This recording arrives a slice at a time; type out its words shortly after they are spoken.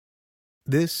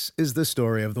This is the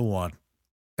story of the one.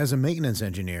 As a maintenance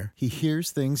engineer, he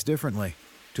hears things differently.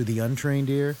 To the untrained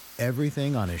ear,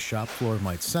 everything on his shop floor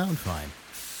might sound fine,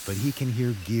 but he can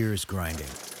hear gears grinding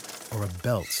or a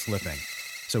belt slipping.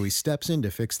 So he steps in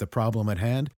to fix the problem at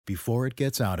hand before it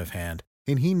gets out of hand.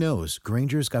 And he knows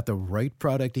Grainger's got the right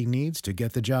product he needs to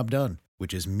get the job done,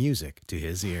 which is music to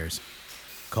his ears.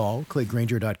 Call, click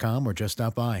Grainger.com, or just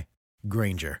stop by.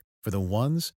 Grainger, for the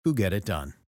ones who get it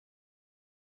done.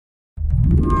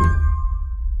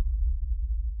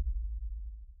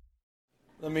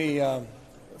 Let me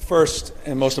first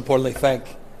and most importantly thank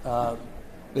the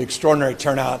extraordinary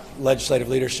turnout, legislative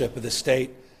leadership of the state.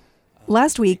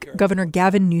 Last week, Governor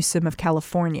Gavin Newsom of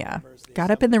California got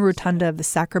up in the rotunda of the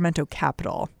Sacramento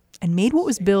Capitol and made what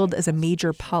was billed as a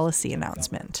major policy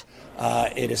announcement.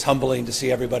 It is humbling to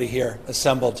see everybody here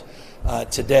assembled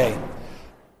today.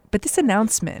 But this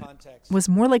announcement was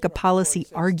more like a policy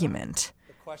argument,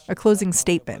 a closing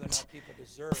statement,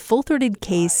 a full-throated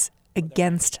case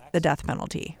against the death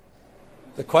penalty.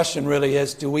 The question really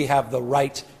is, do we have the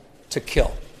right to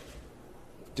kill?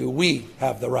 Do we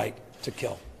have the right to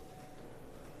kill?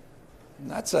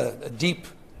 And that's a deep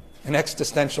and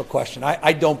existential question.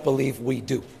 I don't believe we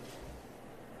do.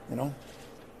 You know,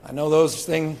 I know those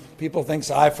people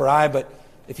think eye for eye, but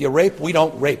if you rape, we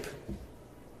don't rape.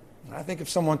 And I think if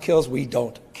someone kills, we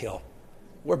don't kill.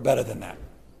 We're better than that.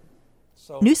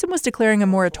 Newsom was declaring a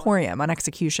moratorium on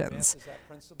executions,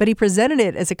 but he presented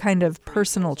it as a kind of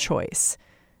personal choice.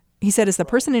 He said, as the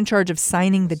person in charge of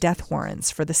signing the death warrants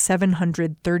for the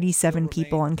 737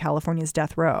 people on California's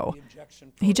death row,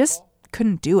 he just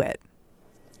couldn't do it.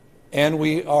 And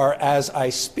we are, as I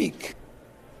speak,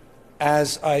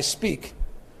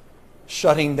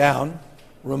 shutting down,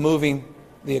 removing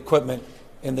the equipment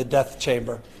in the death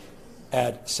chamber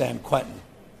at San Quentin.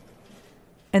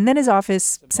 And then his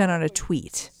office sent out a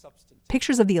tweet.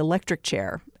 Pictures of the electric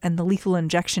chair and the lethal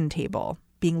injection table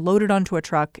being loaded onto a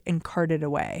truck and carted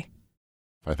away.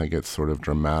 I think it's sort of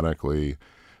dramatically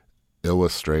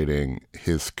illustrating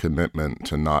his commitment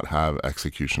to not have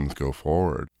executions go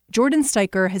forward. Jordan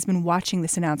Steiker has been watching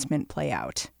this announcement play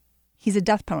out. He's a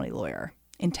death penalty lawyer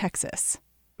in Texas.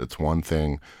 It's one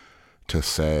thing to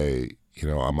say,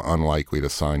 I'm unlikely to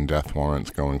sign death warrants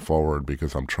going forward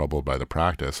because I'm troubled by the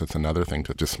practice. It's another thing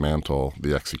to dismantle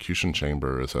the execution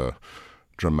chamber as a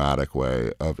dramatic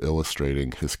way of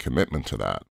illustrating his commitment to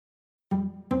that.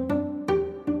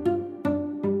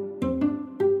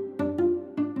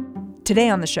 Today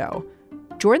on the show,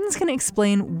 Jordan's going to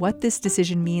explain what this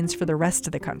decision means for the rest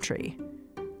of the country.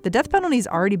 The death penalty's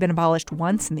already been abolished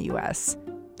once in the U.S.,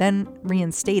 then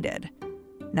reinstated.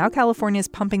 Now California's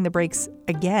pumping the brakes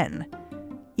again,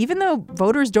 even though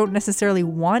voters don't necessarily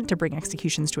want to bring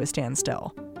executions to a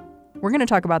standstill. We're going to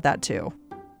talk about that too.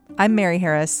 I'm Mary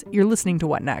Harris. You're listening to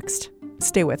What Next?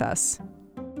 Stay with us.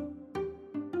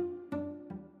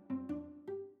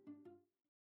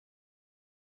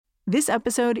 This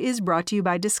episode is brought to you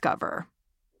by Discover.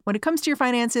 When it comes to your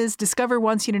finances, Discover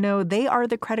wants you to know they are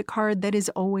the credit card that is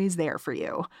always there for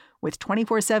you. With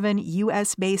 24/7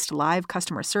 U.S.-based live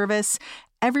customer service,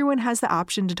 everyone has the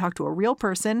option to talk to a real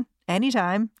person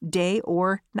anytime, day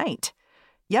or night.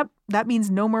 Yep, that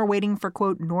means no more waiting for,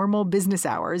 quote, normal business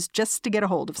hours just to get a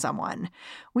hold of someone.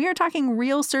 We are talking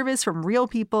real service from real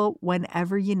people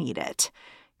whenever you need it.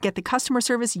 Get the customer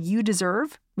service you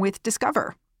deserve with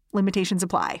Discover. Limitations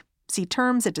apply. See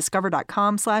terms at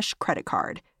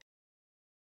discover.com/creditcard.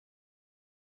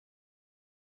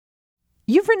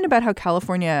 You've written about how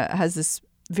California has this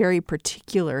very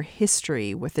particular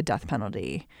history with the death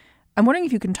penalty. I'm wondering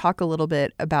if you can talk a little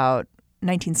bit about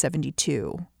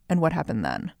 1972 and what happened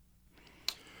then.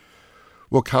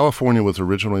 Well, California was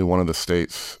originally one of the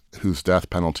states whose death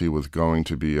penalty was going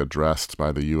to be addressed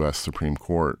by the U.S. Supreme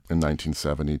Court in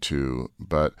 1972.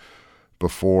 But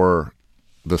before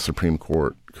the Supreme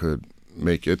Court could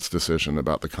make its decision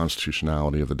about the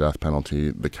constitutionality of the death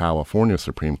penalty, the California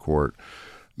Supreme Court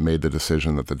made the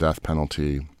decision that the death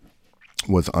penalty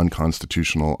was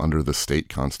unconstitutional under the state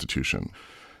constitution.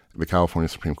 The California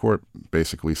Supreme Court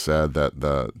basically said that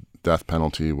the death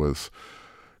penalty was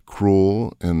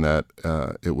cruel in that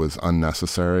it was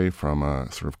unnecessary from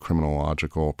a sort of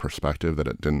criminological perspective, that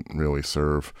it didn't really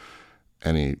serve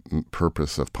any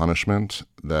purpose of punishment,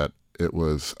 that it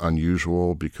was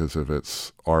unusual because of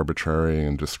its arbitrary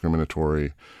and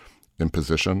discriminatory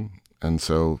imposition. And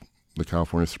so the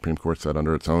California Supreme Court said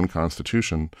under its own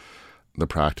constitution, the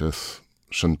practice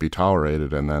shouldn't be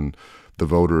tolerated. And then the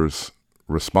voters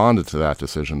responded to that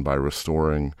decision by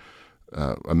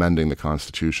amending the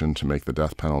Constitution to make the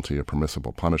death penalty a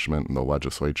permissible punishment, and the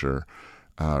legislature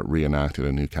reenacted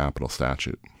a new capital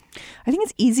statute. I think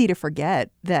it's easy to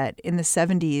forget that in the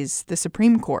 70s, the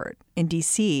Supreme Court in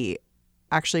D.C.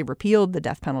 actually repealed the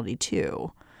death penalty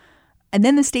too. And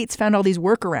then the states found all these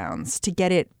workarounds to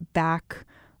get it back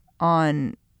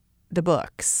on the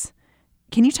books.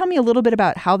 Can you tell me a little bit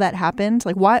about how that happened?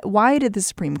 Like, why did the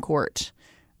Supreme Court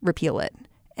repeal it?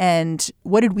 And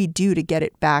what did we do to get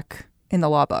it back in the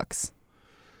law books?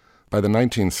 By the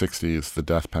 1960s, the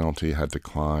death penalty had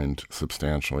declined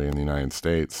substantially in the United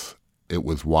States. It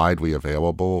was widely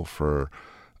available for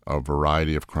a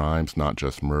variety of crimes, not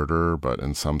just murder, but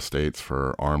in some states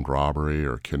for armed robbery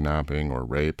or kidnapping or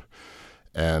rape.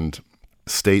 And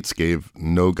states gave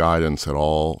no guidance at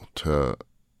all to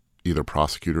either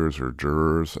prosecutors or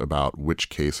jurors about which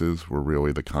cases were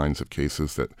really the kinds of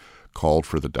cases that called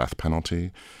for the death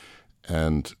penalty.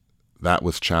 And that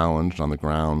was challenged on the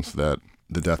grounds that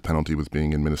the death penalty was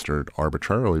being administered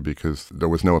arbitrarily because there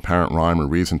was no apparent rhyme or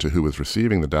reason to who was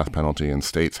receiving the death penalty, and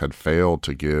states had failed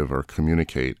to give or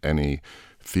communicate any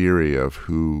theory of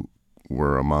who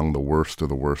were among the worst of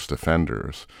the worst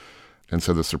offenders. And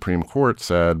so the Supreme Court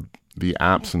said the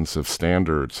absence of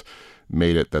standards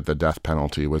made it that the death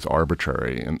penalty was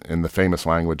arbitrary. And in the famous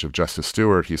language of Justice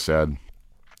Stewart, he said,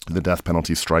 the death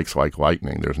penalty strikes like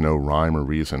lightning. There's no rhyme or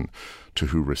reason to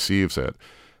who receives it.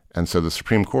 And so the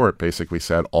Supreme Court basically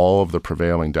said all of the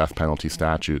prevailing death penalty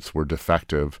statutes were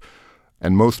defective.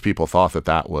 And most people thought that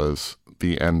that was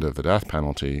the end of the death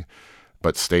penalty.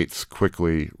 But states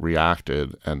quickly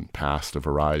reacted and passed a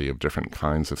variety of different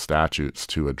kinds of statutes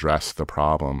to address the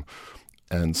problem.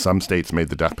 And some states made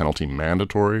the death penalty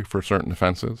mandatory for certain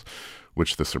offenses,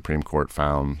 which the Supreme Court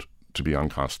found to be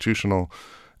unconstitutional.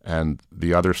 And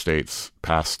the other states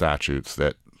passed statutes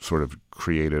that sort of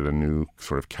created a new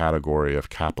sort of category of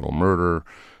capital murder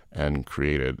and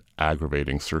created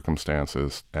aggravating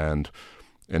circumstances. And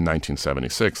in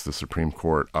 1976, the Supreme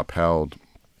Court upheld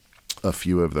a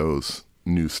few of those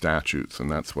new statutes,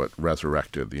 and that's what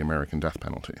resurrected the American death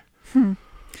penalty.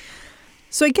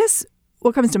 So I guess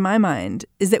what comes to my mind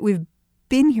is that we've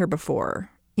been here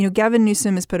before. You know, Gavin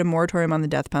Newsom has put a moratorium on the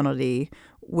death penalty,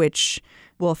 which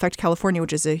will affect California,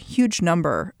 which is a huge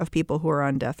number of people who are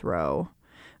on death row.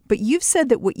 But you've said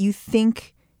that what you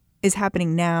think is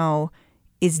happening now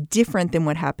is different than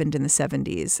what happened in the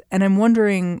 70s. And I'm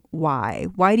wondering why.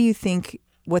 Why do you think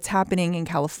what's happening in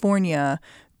California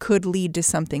could lead to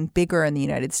something bigger in the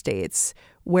United States,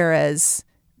 whereas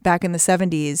back in the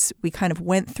 70s, we kind of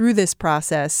went through this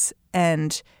process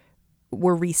and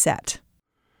were reset?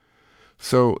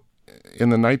 So in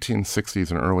the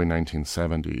 1960s and early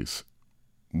 1970s,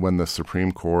 when the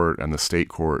Supreme Court and the state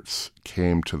courts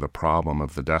came to the problem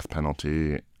of the death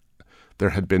penalty,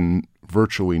 there had been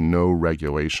virtually no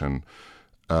regulation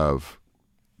of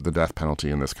the death penalty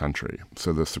in this country.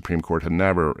 So the Supreme Court had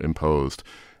never imposed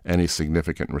any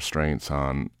significant restraints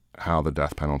on how the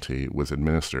death penalty was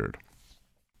administered.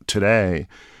 Today,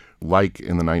 like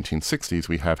in the 1960s,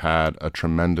 we have had a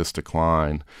tremendous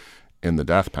decline in the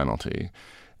death penalty.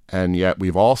 And yet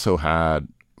we've also had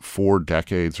 4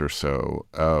 decades or so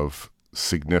of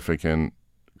significant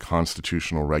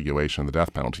constitutional regulation of the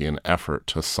death penalty, an effort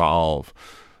to solve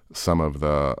some of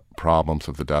the problems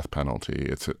of the death penalty.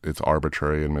 It's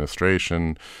arbitrary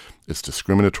administration, it's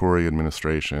discriminatory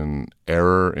administration,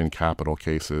 error in capital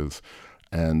cases.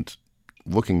 And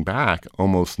looking back,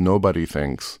 almost nobody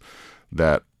thinks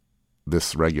that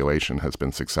this regulation has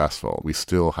been successful. We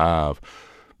still have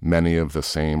many of the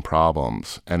same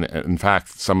problems. And in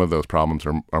fact, some of those problems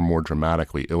are more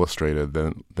dramatically illustrated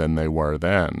than they were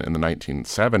then. In the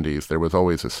 1970s, there was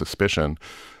always a suspicion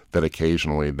that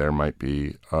occasionally there might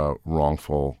be a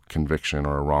wrongful conviction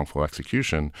or a wrongful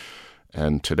execution.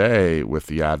 And today, with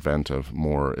the advent of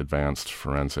more advanced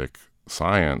forensic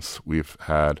science, we've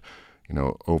had,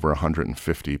 over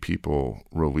 150 people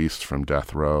released from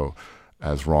death row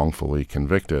as wrongfully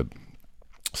convicted.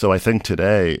 So I think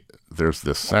today there's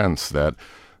this sense that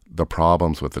the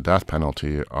problems with the death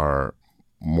penalty are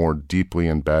more deeply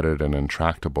embedded and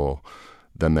intractable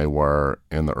than they were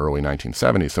in the early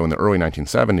 1970s. So in the early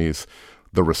 1970s,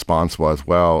 the response was,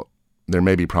 well, there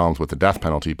may be problems with the death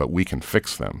penalty, but we can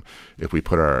fix them if we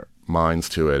put our minds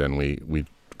to it and we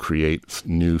create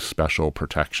new special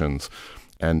protections.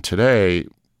 And today,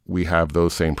 we have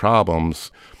those same problems.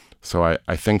 So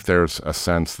I think there's a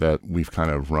sense that we've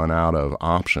kind of run out of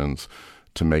options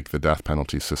to make the death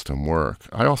penalty system work.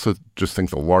 I also just think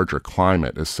the larger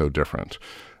climate is so different.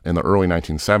 In the early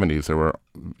 1970s,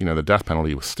 the death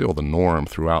penalty was still the norm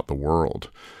throughout the world.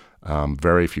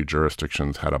 Very few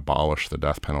jurisdictions had abolished the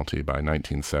death penalty by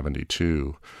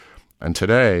 1972. And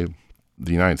today,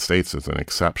 the United States is an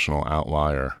exceptional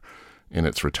outlier in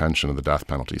its retention of the death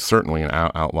penalty. Certainly an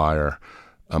outlier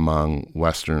among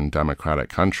Western democratic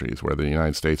countries, where the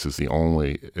United States is the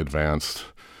only advanced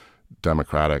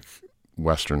democratic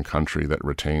Western country that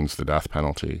retains the death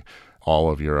penalty.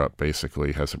 All of Europe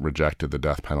basically has rejected the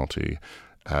death penalty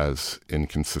as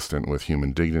inconsistent with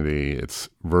human dignity. It's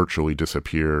virtually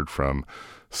disappeared from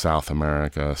South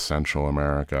America, Central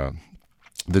America.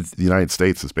 The United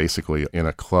States is basically in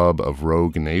a club of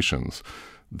rogue nations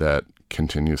that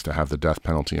continues to have the death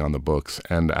penalty on the books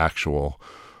and actual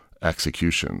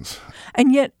executions.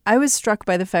 And yet I was struck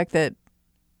by the fact that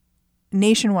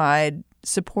nationwide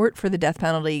support for the death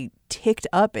penalty ticked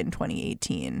up in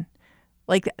 2018.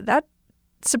 Like, that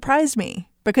surprised me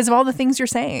because of all the things you're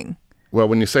saying. Well,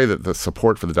 when you say that the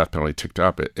support for the death penalty ticked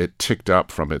up, it ticked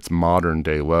up from its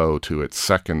modern-day low to its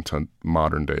second to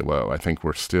modern-day low. I think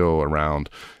we're still around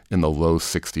in the low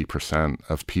 60%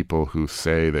 of people who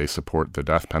say they support the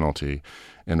death penalty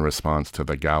in response to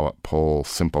the Gallup poll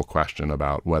simple question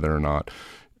about whether or not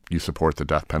you support the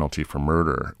death penalty for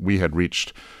murder. We had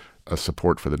reached a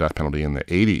support for the death penalty in the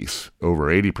 80s. Over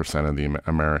 80% of the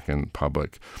American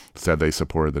public said they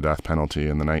supported the death penalty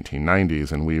in the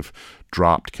 1990s, and we've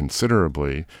dropped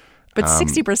considerably. But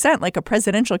 60%, like a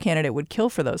presidential candidate would kill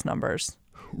for those numbers.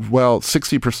 Well,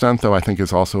 60%, though, I think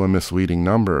is also a misleading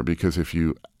number, because if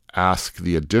you ask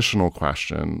the additional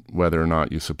question whether or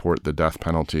not you support the death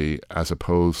penalty as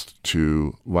opposed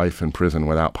to life in prison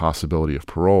without possibility of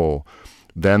parole,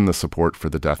 then the support for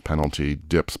the death penalty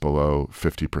dips below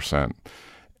 50%.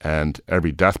 And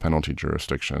every death penalty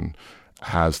jurisdiction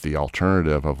has the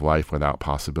alternative of life without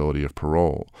possibility of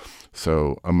parole.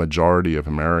 So a majority of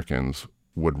Americans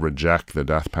would reject the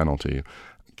death penalty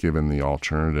given the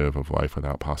alternative of life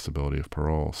without possibility of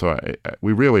parole. So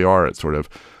we really are at sort of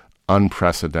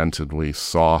unprecedentedly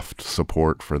soft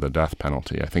support for the death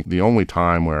penalty. I think the only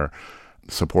time where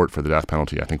support for the death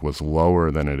penalty, I think, was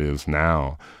lower than it is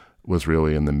now was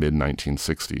really in the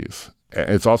mid-1960s.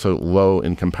 It's also low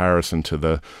in comparison to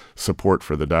the support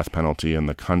for the death penalty in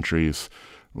the countries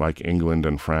like England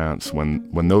and France.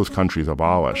 When those countries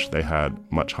abolished, they had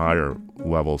much higher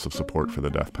levels of support for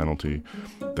the death penalty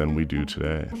than we do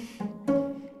today.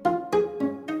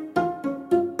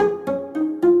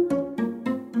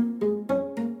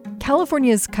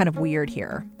 California is kind of weird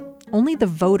here. Only the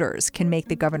voters can make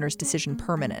the governor's decision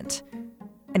permanent.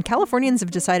 And Californians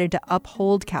have decided to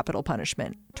uphold capital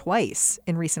punishment twice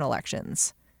in recent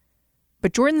elections.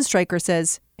 But Jordan Stryker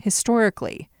says,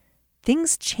 historically,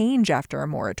 things change after a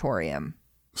moratorium.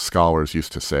 Scholars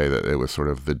used to say that it was sort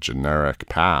of the generic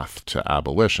path to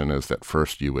abolition, is that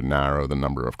first you would narrow the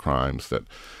number of crimes that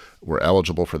were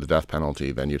eligible for the death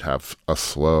penalty, then you'd have a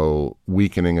slow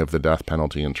weakening of the death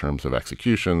penalty in terms of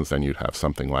executions, then you'd have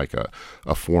something like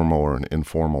a formal or an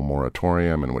informal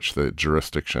moratorium in which the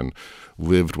jurisdiction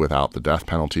lived without the death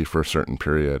penalty for a certain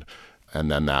period, and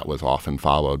then that was often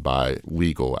followed by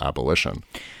legal abolition.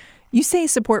 You say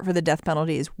support for the death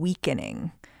penalty is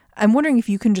weakening. I'm wondering if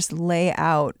you can just lay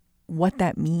out what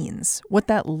that means, what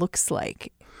that looks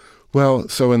like. Well,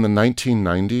 so in the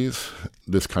 1990s,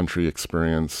 this country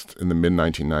experienced, in the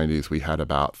mid-1990s, we had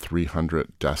about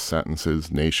 300 death sentences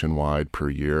nationwide per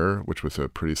year, which was a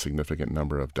pretty significant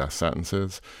number of death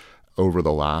sentences. Over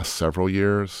the last several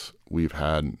years, we've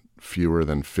had fewer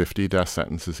than 50 death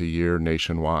sentences a year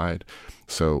nationwide.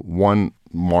 So one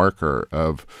marker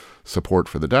of support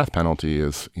for the death penalty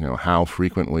is, how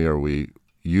frequently are we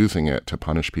using it to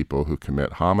punish people who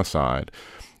commit homicide?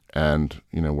 And,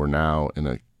 we're now in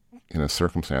a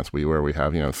circumstance where we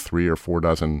have, 3 or 4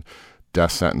 dozen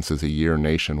death sentences a year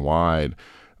nationwide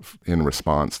in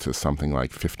response to something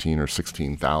like 15 or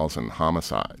 16,000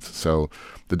 homicides. So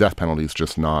the death penalty is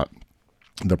just not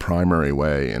the primary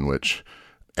way in which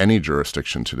any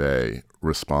jurisdiction today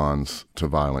responds to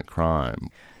violent crime.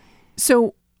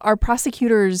 So are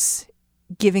prosecutors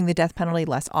giving the death penalty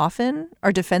less often?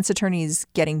 Are defense attorneys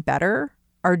getting better?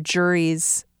 Are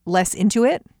juries less into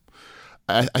it?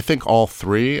 I think all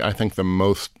three. I think the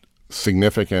most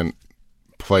significant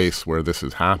place where this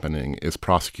is happening is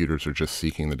prosecutors are just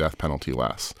seeking the death penalty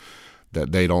less,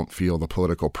 that they don't feel the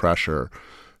political pressure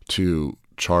to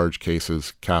charge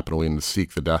cases capitally and to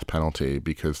seek the death penalty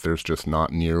because there's just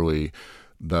not nearly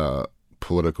the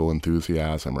political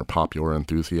enthusiasm or popular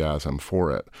enthusiasm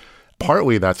for it.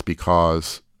 Partly that's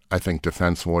because I think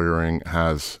defense lawyering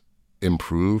has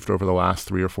improved over the last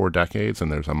 3 or 4 decades,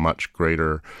 and there's a much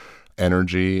greater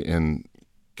energy in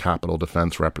capital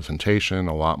defense representation,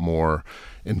 a lot more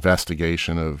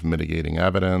investigation of mitigating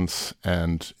evidence.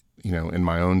 And, in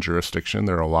my own jurisdiction,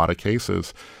 there are a lot of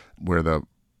cases where the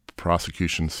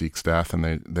prosecution seeks death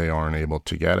and they aren't able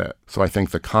to get it. So I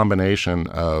think the combination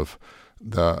of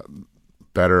the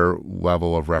better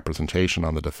level of representation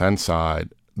on the defense side,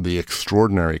 the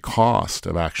extraordinary cost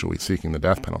of actually seeking the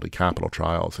death penalty. Capital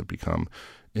trials have become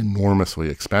enormously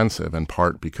expensive, in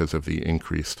part because of the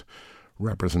increased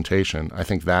representation. I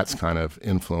think that's kind of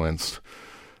influenced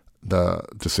the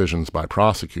decisions by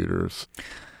prosecutors.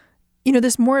 You know,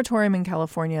 this moratorium in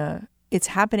California, it's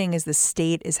happening as the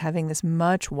state is having this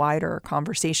much wider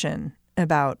conversation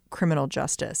about criminal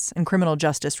justice and criminal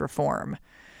justice reform.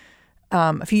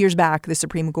 A few years back, the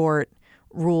Supreme Court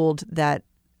ruled that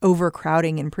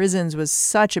overcrowding in prisons was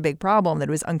such a big problem that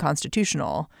it was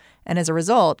unconstitutional. And as a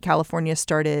result, California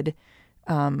started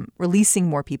releasing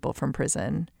more people from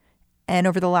prison. And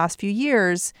over the last few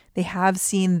years, they have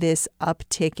seen this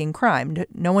uptick in crime.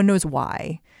 No one knows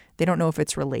why. They don't know if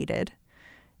it's related.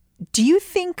 Do you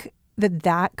think that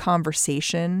that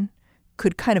conversation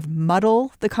could kind of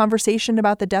muddle the conversation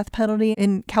about the death penalty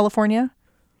in California?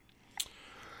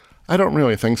 I don't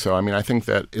really think so. I mean, I think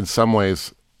that in some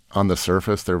ways, on the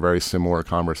surface, they're very similar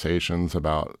conversations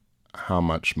about how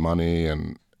much money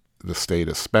and the state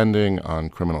is spending on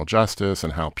criminal justice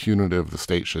and how punitive the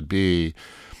state should be.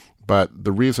 But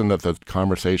the reason that the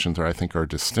conversations I think are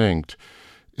distinct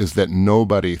is that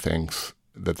nobody thinks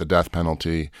that the death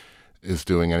penalty is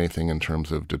doing anything in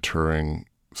terms of deterring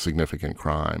significant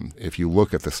crime. If you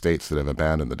look at the states that have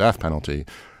abandoned the death penalty,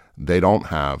 they don't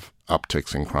have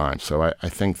upticks in crime. So I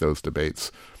think those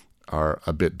debates are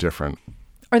a bit different.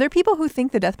 Are there people who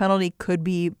think the death penalty could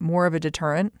be more of a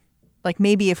deterrent? Like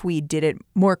maybe if we did it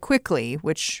more quickly,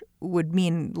 which would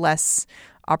mean less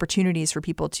opportunities for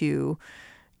people to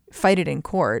fight it in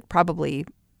court, probably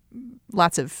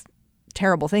lots of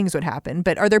terrible things would happen.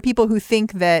 But are there people who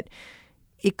think that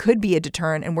it could be a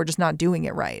deterrent and we're just not doing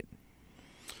it right?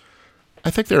 I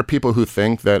think there are people who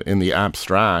think that in the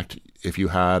abstract, if you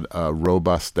had a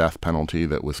robust death penalty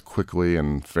that was quickly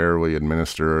and fairly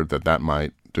administered, that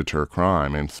might deter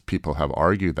crime. And people have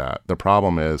argued that. The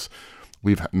problem is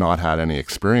we've not had any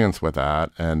experience with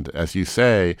that. And as you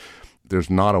say, there's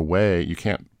not a way, you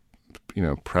can't,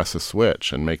 press a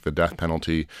switch and make the death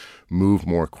penalty move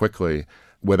more quickly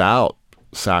without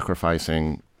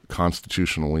sacrificing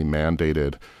constitutionally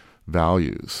mandated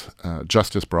values.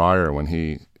 Justice Breyer, when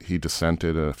he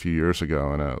dissented a few years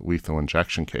ago in a lethal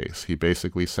injection case, he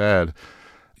basically said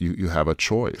you have a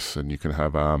choice, and you can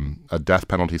have a death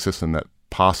penalty system that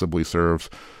possibly serves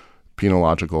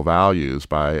penological values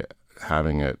by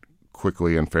having it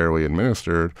quickly and fairly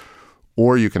administered,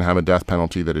 or you can have a death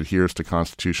penalty that adheres to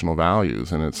constitutional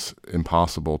values, and it's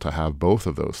impossible to have both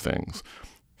of those things.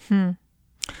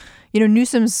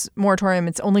 Newsom's moratorium,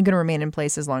 it's only going to remain in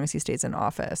place as long as he stays in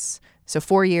office. So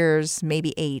 4 years,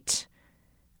 maybe 8.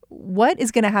 What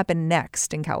is going to happen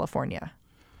next in California?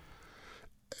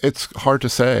 It's hard to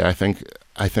say. I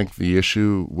think the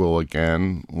issue will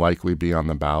again likely be on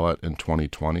the ballot in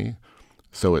 2020.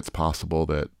 So it's possible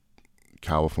that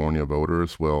California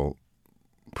voters will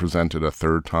present it a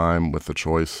third time with the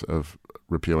choice of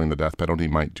repealing the death penalty,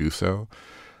 might do so.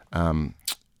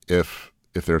 If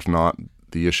there's not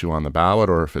the issue on the ballot,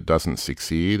 or if it doesn't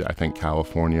succeed, I think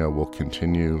California will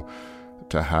continue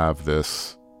to have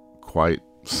this quite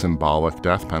symbolic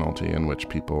death penalty in which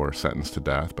people are sentenced to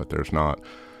death, but there's not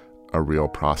a real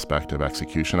prospect of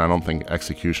execution. I don't think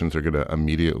executions are going to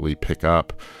immediately pick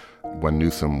up when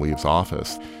Newsom leaves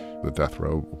office. The death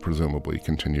row will presumably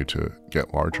continue to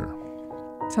get larger.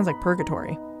 Sounds like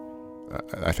purgatory.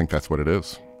 I think that's what it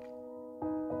is.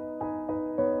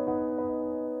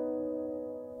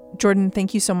 Jordan,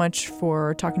 thank you so much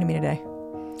for talking to me today.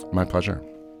 My pleasure.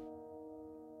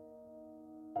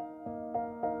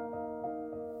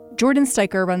 Jordan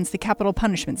Steiker runs the Capital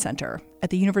Punishment Center at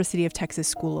the University of Texas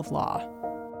School of Law.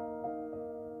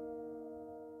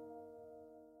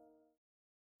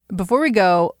 Before we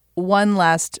go, one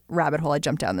last rabbit hole I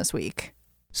jumped down this week.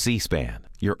 C-SPAN,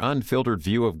 your unfiltered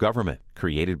view of government,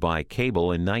 created by cable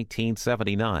in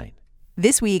 1979.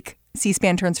 This week,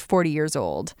 C-SPAN turns 40 years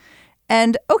old.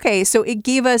 And okay, so it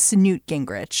gave us Newt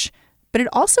Gingrich, but it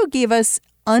also gave us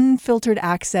unfiltered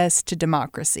access to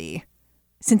democracy.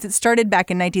 Since it started back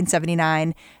in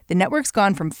 1979, the network's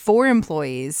gone from 4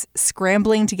 employees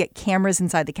scrambling to get cameras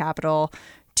inside the Capitol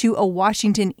to a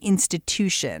Washington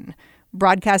institution,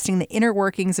 broadcasting the inner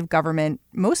workings of government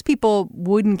most people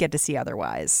wouldn't get to see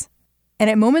otherwise. And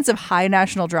at moments of high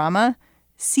national drama,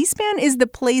 C-SPAN is the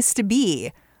place to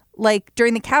be, like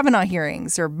during the Kavanaugh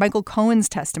hearings or Michael Cohen's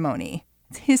testimony.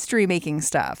 It's history-making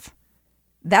stuff.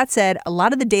 That said, a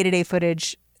lot of the day-to-day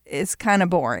footage is kind of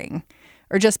boring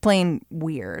or just plain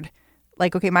weird.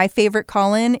 Like, okay, my favorite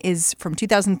call-in is from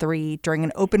 2003 during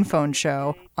an open phone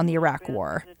show on the Iraq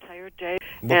War.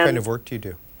 What kind of work do you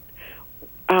do?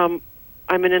 I'm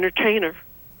an entertainer.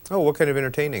 Oh, what kind of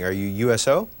entertaining? Are you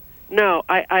USO? No,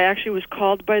 I actually was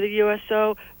called by the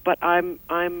USO, but I'm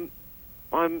an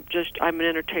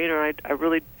entertainer. I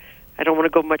don't want to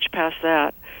go much past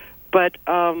that. But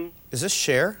is this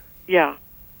Cher? Yeah.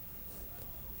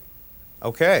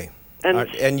 Okay.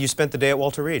 And you spent the day at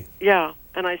Walter Reed? Yeah,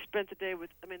 and I spent the day with...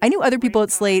 I knew other people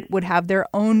at Slate would have their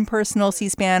own personal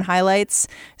C-SPAN highlights,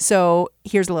 so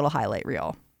here's a little highlight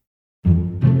reel.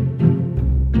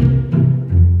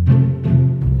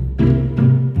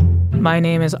 My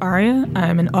name is Aria.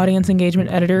 I'm an audience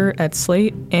engagement editor at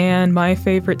Slate, and my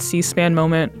favorite C-SPAN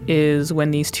moment is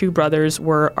when these two brothers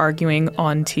were arguing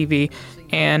on TV,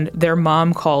 and their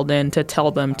mom called in to tell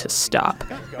them to stop.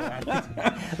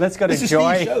 Let's go to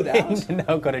Joy.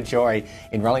 No, go to Joy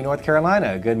in Raleigh, North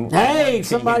Carolina. Good morning. Hey,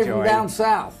 somebody from down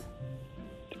south.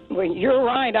 Well, you're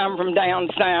right. I'm from down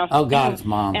south. Oh, God, it's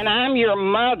Mom. And I'm your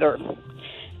mother.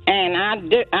 And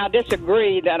I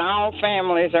disagree that all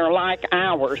families are like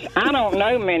ours. I don't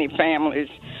know many families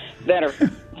that are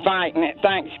fighting at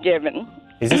Thanksgiving.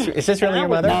 Is this really your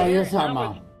mother? No, you're my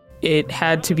Mom. It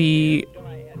had to be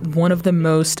one of the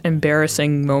most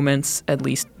embarrassing moments, at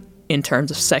least in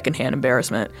terms of secondhand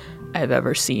embarrassment, I've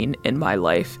ever seen in my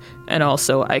life. And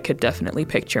also, I could definitely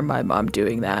picture my mom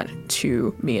doing that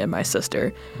to me and my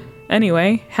sister.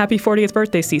 Anyway, happy 40th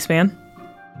birthday, C-SPAN.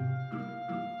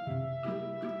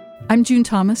 I'm June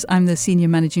Thomas. I'm the senior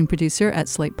managing producer at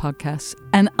Slate Podcasts.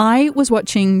 And I was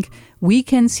watching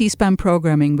weekend C-SPAN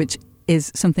programming, which is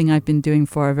something I've been doing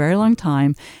for a very long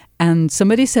time. And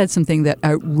somebody said something that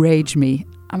outraged me.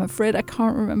 I'm afraid I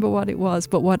can't remember what it was,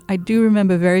 but what I do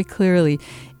remember very clearly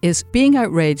is being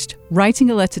outraged, writing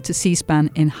a letter to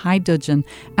C-SPAN in high dudgeon,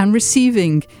 and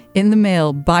receiving in the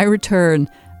mail by return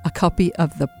a copy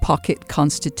of the Pocket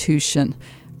Constitution,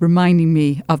 reminding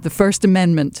me of the First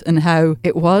Amendment and how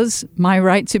it was my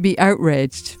right to be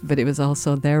outraged, but it was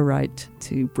also their right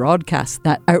to broadcast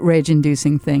that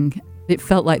outrage-inducing thing. It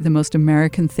felt like the most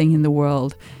American thing in the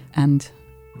world, and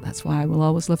that's why I will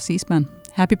always love C-SPAN.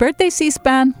 Happy birthday,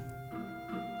 C-SPAN!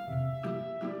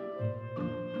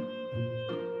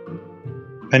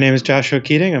 My name is Joshua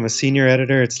Keating. I'm a senior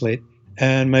editor at Slate.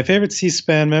 And my favorite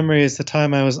C-SPAN memory is the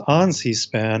time I was on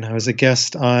C-SPAN. I was a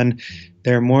guest on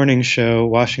their morning show,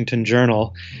 Washington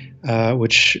Journal,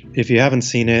 which, if you haven't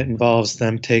seen it, involves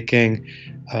them taking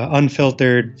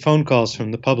unfiltered phone calls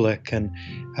from the public. And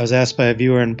I was asked by a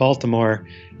viewer in Baltimore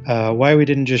why we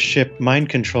didn't just ship mind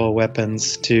control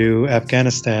weapons to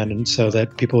Afghanistan and so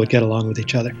that people would get along with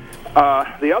each other.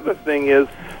 The other thing is,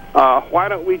 why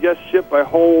don't we just ship a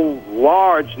whole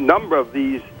large number of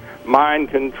these mind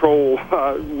control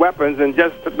weapons and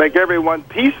just make everyone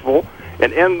peaceful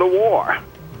and end the war?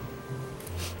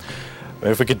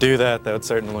 If we could do that, that would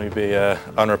certainly be an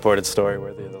unreported story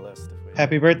worthy of the list.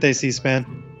 Happy birthday, C-SPAN.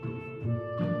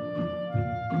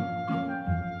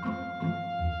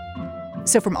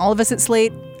 So from all of us at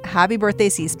Slate, happy birthday,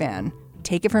 C-SPAN.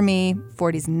 Take it from me,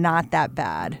 40's not that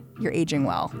bad. You're aging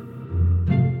well.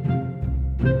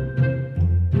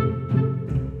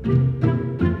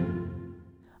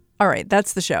 All right,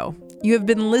 that's the show. You have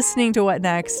been listening to What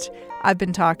Next? I've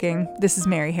been talking. This is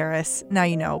Mary Harris. Now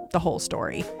you know the whole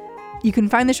story. You can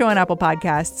find the show on Apple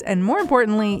Podcasts, and more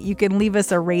importantly, you can leave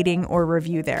us a rating or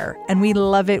review there. And we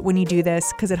love it when you do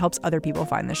this because it helps other people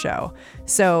find the show.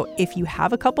 So if you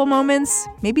have a couple moments,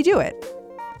 maybe do it.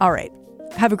 All right.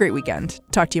 Have a great weekend.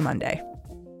 Talk to you Monday.